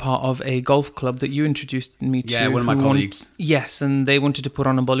who were part of a golf club that you introduced me to. Yeah, one of my colleagues. Yes, and they wanted to put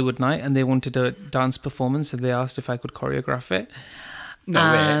on a Bollywood night, and they wanted a dance performance, and they asked if I could choreograph it. No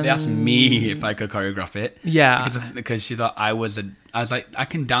way. They asked me if I could choreograph it. Yeah. Because she thought I was like, I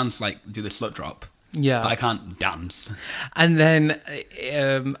can dance, like, do the slut drop. Yeah. But I can't dance. And then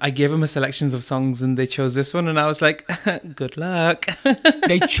I gave them a selection of songs and they chose this one and I was like, good luck.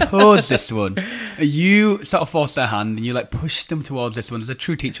 They chose this one. You sort of forced their hand and you like pushed them towards this one as a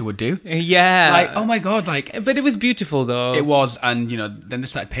true teacher would do. Yeah. Like, oh my God, like... But it was beautiful though. It was, and you know, then they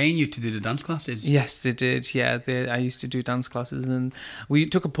started paying you to do the dance classes. Yes, they did. Yeah, I used to do dance classes and we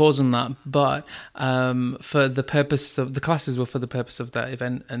took a pause on that, but for the purpose of... The classes were for the purpose of that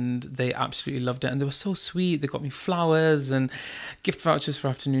event and they absolutely loved it. And they were so sweet. They got me flowers and gift vouchers for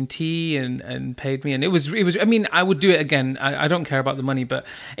afternoon tea and paid me. And it was. I mean, I would do it again. I don't care about the money, but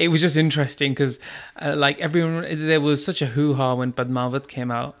it was just interesting because, like everyone, there was such a hoo-ha when Padmavat came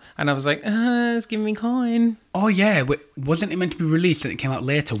out, and I was like, it's giving me coin. Oh yeah, wasn't it meant to be released and it came out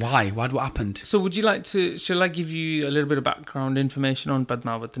later? Why? What happened? So would you like to? Shall I give you a little bit of background information on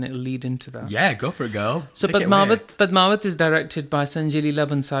Padmavat and it'll lead into that? Yeah, go for it, girl. So Padmavat is directed by Sanjay Leela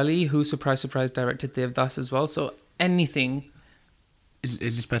Bhansali, who, surprise, surprise, directed Devdas as well. So anything... Is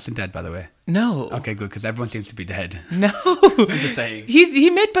this person dead, by the way? No. Okay, good, because everyone seems to be dead. No. I'm just saying. He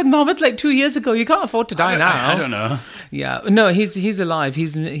made Padmavat like 2 years ago. You can't afford to die now. I don't know. Yeah. No, he's alive.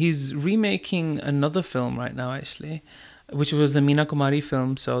 He's remaking another film right now, actually, which was the Meena Kumari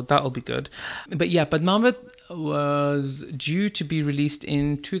film, so that'll be good. But yeah, Padmavat was due to be released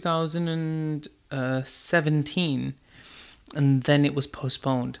in 2017, and then it was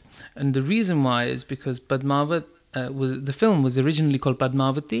postponed. And the reason why is because Padmavat the film was originally called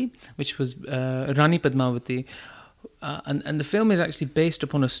Padmavati, which was Rani Padmavati. And the film is actually based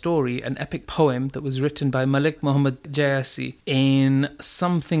upon a story, an epic poem that was written by Malik Muhammad Jayasi in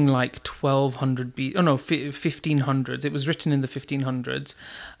something like 1500s. It was written in the 1500s,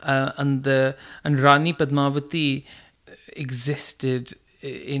 and Rani Padmavati existed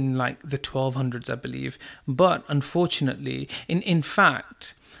in like the 1200s, I believe. But unfortunately, in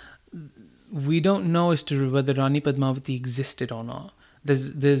fact, we don't know as to whether Rani Padmavati existed or not.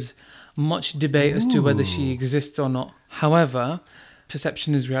 There's much debate as to whether she exists or not. However,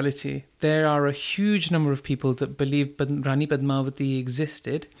 perception is reality. There are a huge number of people that believe Rani Padmavati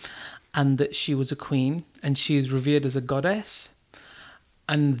existed and that she was a queen and she is revered as a goddess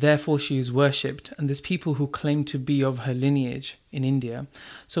and therefore she is worshipped. And there's people who claim to be of her lineage in India.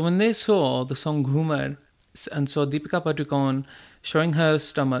 So when they saw the song Ghumar and saw Deepika Padukone showing her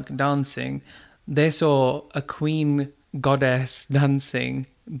stomach dancing, they saw a queen goddess dancing,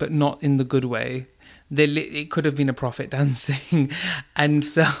 but not in the good way. It could have been a prophet dancing. And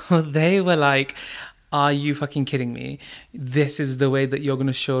so they were like, are you fucking kidding me? This is the way that you're going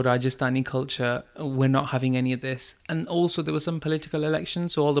to show Rajasthani culture. We're not having any of this. And also there were some political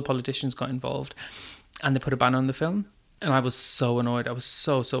elections, so all the politicians got involved and they put a ban on the film. And I was so annoyed. I was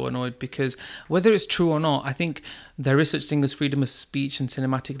so annoyed because whether it's true or not, I think there is such thing as freedom of speech and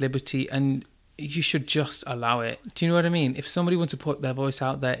cinematic liberty, and you should just allow it. Do you know what I mean? If somebody wants to put their voice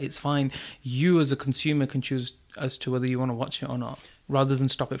out there, it's fine. You as a consumer can choose as to whether you want to watch it or not, rather than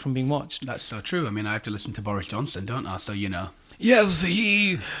stop it from being watched. That's so true. I mean, I have to listen to Boris Johnson, don't I? So, Yes,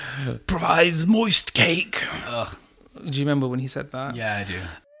 he provides moist cake. Ugh. Do you remember when he said that? Yeah, I do.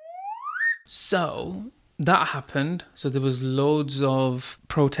 So that happened. So there was loads of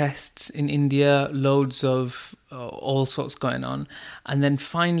protests in India, loads of all sorts going on. And then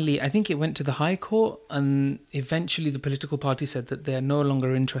finally, I think it went to the High Court, and eventually the political party said that they're no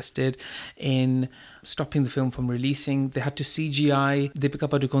longer interested in stopping the film from releasing. They had to CGI Deepika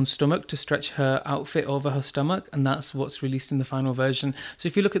Padukone's stomach to stretch her outfit over her stomach, and that's what's released in the final version. So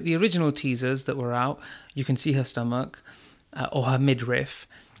if you look at the original teasers that were out, you can see her stomach or her midriff.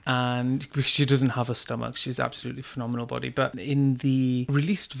 And she doesn't have a stomach, she's absolutely phenomenal body. But in the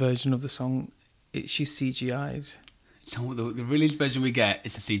released version of the song, she's CGI'd. So the released version we get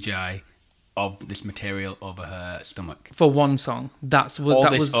is a CGI of this material over her stomach For one song. That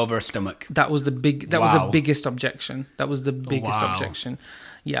was over her stomach. That was the biggest objection. That was the biggest objection.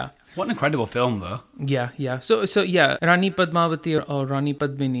 Yeah. What an incredible film, though. Yeah. So yeah, Rani Padmavati or Rani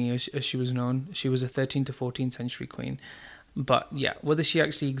Padmini, as she was known, she was a 13th to 14th century queen. But yeah, whether she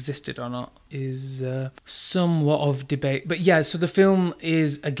actually existed or not is somewhat of debate. But yeah, so the film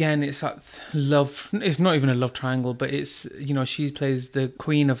is, again, it's that love. It's not even a love triangle, but it's, she plays the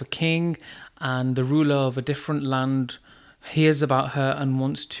queen of a king, and the ruler of a different land hears about her and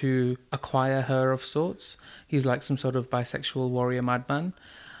wants to acquire her of sorts. He's like some sort of bisexual warrior madman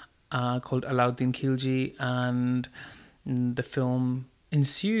called Alauddin Khilji, and the film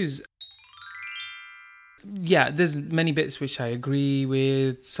ensues. Yeah, there's many bits which I agree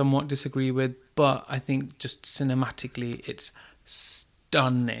with, somewhat disagree with, but I think just cinematically it's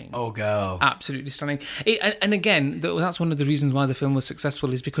stunning. Oh, girl. Absolutely stunning. And again, that's one of the reasons why the film was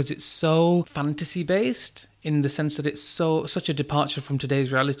successful, is because it's so fantasy-based in the sense that it's such a departure from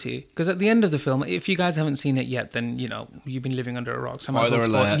today's reality. Because at the end of the film, if you guys haven't seen it yet, then, you've been living under a rock. So spoiler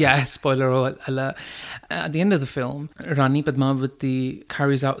alert. Yeah, spoiler alert. At the end of the film, Rani Padmavati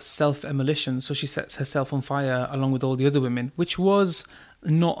carries out self-immolation. So she sets herself on fire along with all the other women, which was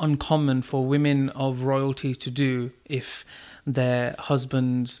not uncommon for women of royalty to do if their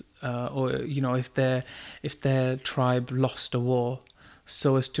husbands or if their tribe lost a war,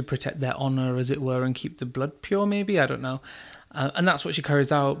 so as to protect their honor, as it were, and keep the blood pure, maybe, I don't know. And that's what she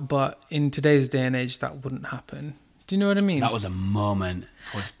carries out, but in today's day and age that wouldn't happen. Do you know what I mean? That was a moment.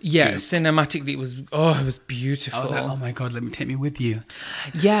 Yeah, cinematically it was beautiful. I was like, oh my God, take me with you.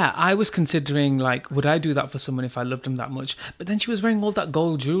 Yeah, I was considering, would I do that for someone if I loved them that much? But then she was wearing all that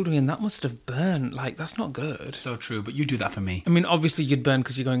gold jewellery and that must have burned. That's not good. So true, but you do that for me. I mean, obviously you'd burn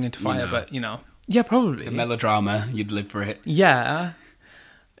because you're going into fire, but, yeah, probably. The melodrama, you'd live for it. Yeah.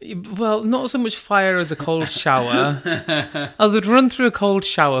 Well, not so much fire as a cold shower. I would run through a cold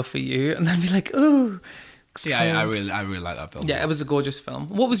shower for you and then be like, ooh. See, I really like that film. Yeah, it was a gorgeous film.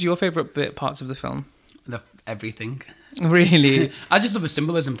 What was your favourite parts of the film? Everything. Really? I just love the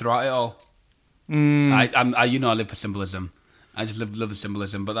symbolism throughout it all. I live for symbolism. I just love the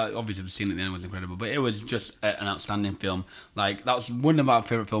symbolism. But that, obviously, the scene at the end was incredible. But it was just an outstanding film. That was one of my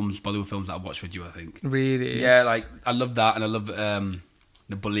favourite films, Bollywood films that I've watched with you, I think. Really? Yeah, I love that, and I love the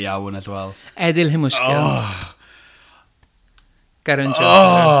Buliya one as well. Ae Dil Hai Mushkil. Oh. Karan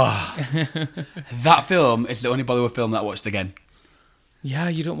Johar. That film is the only Bollywood film that I watched again. Yeah,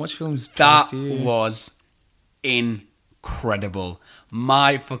 you don't watch films twice, do you? That was incredible.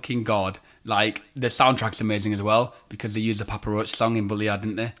 My fucking God. The soundtrack's amazing as well, because they used the Papa Roach song in Buliya,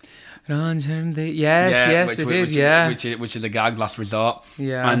 didn't they? Yes, they did. Which is a gag last resort.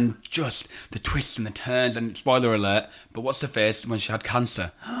 Yeah. And just the twists and the turns, and spoiler alert, but what's the face when she had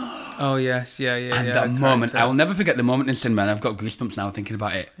cancer? Oh yes, yeah. And that moment, I will never forget the moment in cinema, and I've got goosebumps now thinking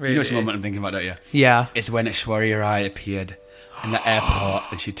about it. Really? You know which moment I'm thinking about, don't you? Yeah. It's when Aishwarya Rai appeared in the airport,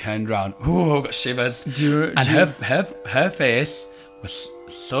 and she turned around. Ooh, I've got shivers. Her face was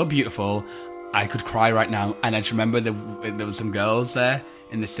so beautiful, I could cry right now. And I just remember there was some girls there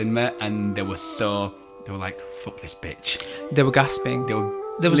in the cinema, and they were like, fuck this bitch. They were gasping. There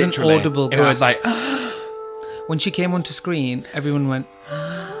was an literally, audible gasp. It was like, when she came onto screen, everyone went,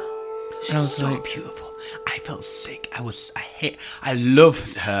 and I was so like, beautiful. I felt sick. I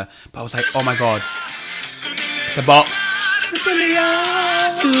loved her, but I was like, oh my god. The bop.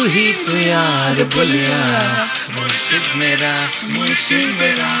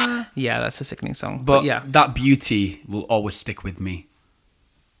 Yeah, that's a sickening song. But yeah, that beauty will always stick with me.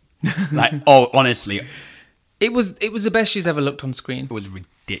 Like, oh, honestly, it was the best she's ever looked on screen. it was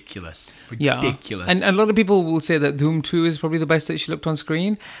ridiculous. Yeah, Ridiculous. and a lot of people will say that Dhoom 2 is probably the best that she looked on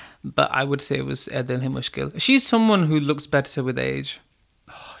screen, but I would say it was Dil Hai Mushkil. She's someone who looks better with age.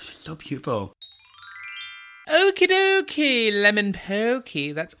 Oh, she's so beautiful. Okie dokie, lemon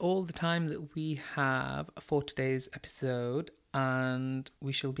pokey. That's all the time that we have for today's episode. And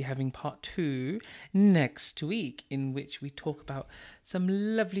we shall be having part 2 next week, in which we talk about some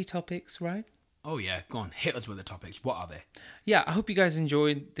lovely topics, right? Oh yeah, go on, hit us with the topics. What are they? Yeah, I hope you guys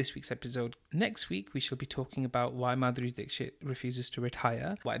enjoyed this week's episode. Next week, we shall be talking about why Madhuri Dixit refuses to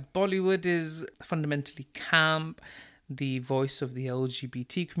retire, why Bollywood is fundamentally camp, the voice of the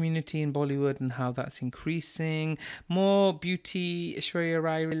LGBT community in Bollywood and how that's increasing, more beauty, Aishwarya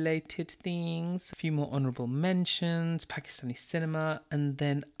Rai related things, a few more honourable mentions, Pakistani cinema, and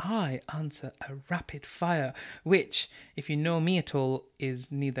then I answer a rapid fire, which, if you know me at all, is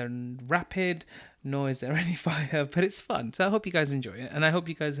neither rapid nor is there any fire, but it's fun. So I hope you guys enjoy it, and I hope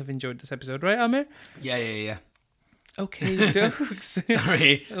you guys have enjoyed this episode, right, Amir? Yeah. Okay, dokes.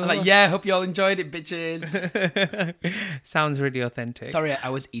 Sorry. I'm like, yeah, hope you all enjoyed it, bitches. Sounds really authentic. Sorry, I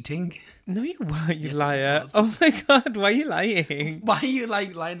was eating. No, you weren't, you Yes, liar. I Oh my god, why are you lying? Why are you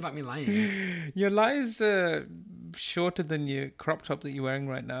like lying about me lying? Your lie is shorter than your crop top that you're wearing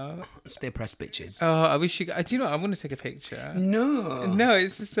right now. Stay pressed, bitches. Oh, I wish you... Do you know what? I'm going to take a picture. No. No,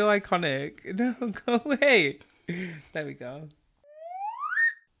 it's just so iconic. No, go away. There we go.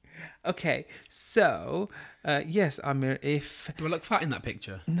 Okay, so... yes, Amir, if... Do I look fat in that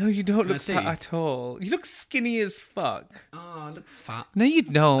picture? No, you don't Can I look see? fat at all. You look skinny as fuck. Oh, I look fat. No, you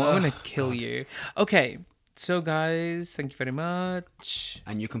don't. I'm going to Oh, kill God. you. Okay, so guys, thank you very much.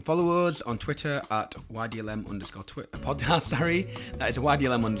 And you can follow us on Twitter at @YDLM_podcast. Sorry, that is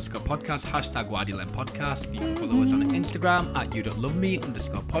 @YDLM_podcast. #YDLM podcast. You can follow us on Instagram at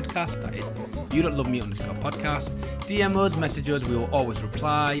 @you.loveme_podcast. That is @you.loveme_podcast. DM us, message us. We will always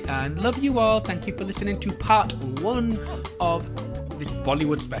reply. And love you all. Thank you for listening to part 1 of this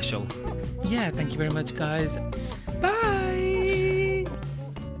Bollywood special. Yeah, thank you very much, guys. Bye.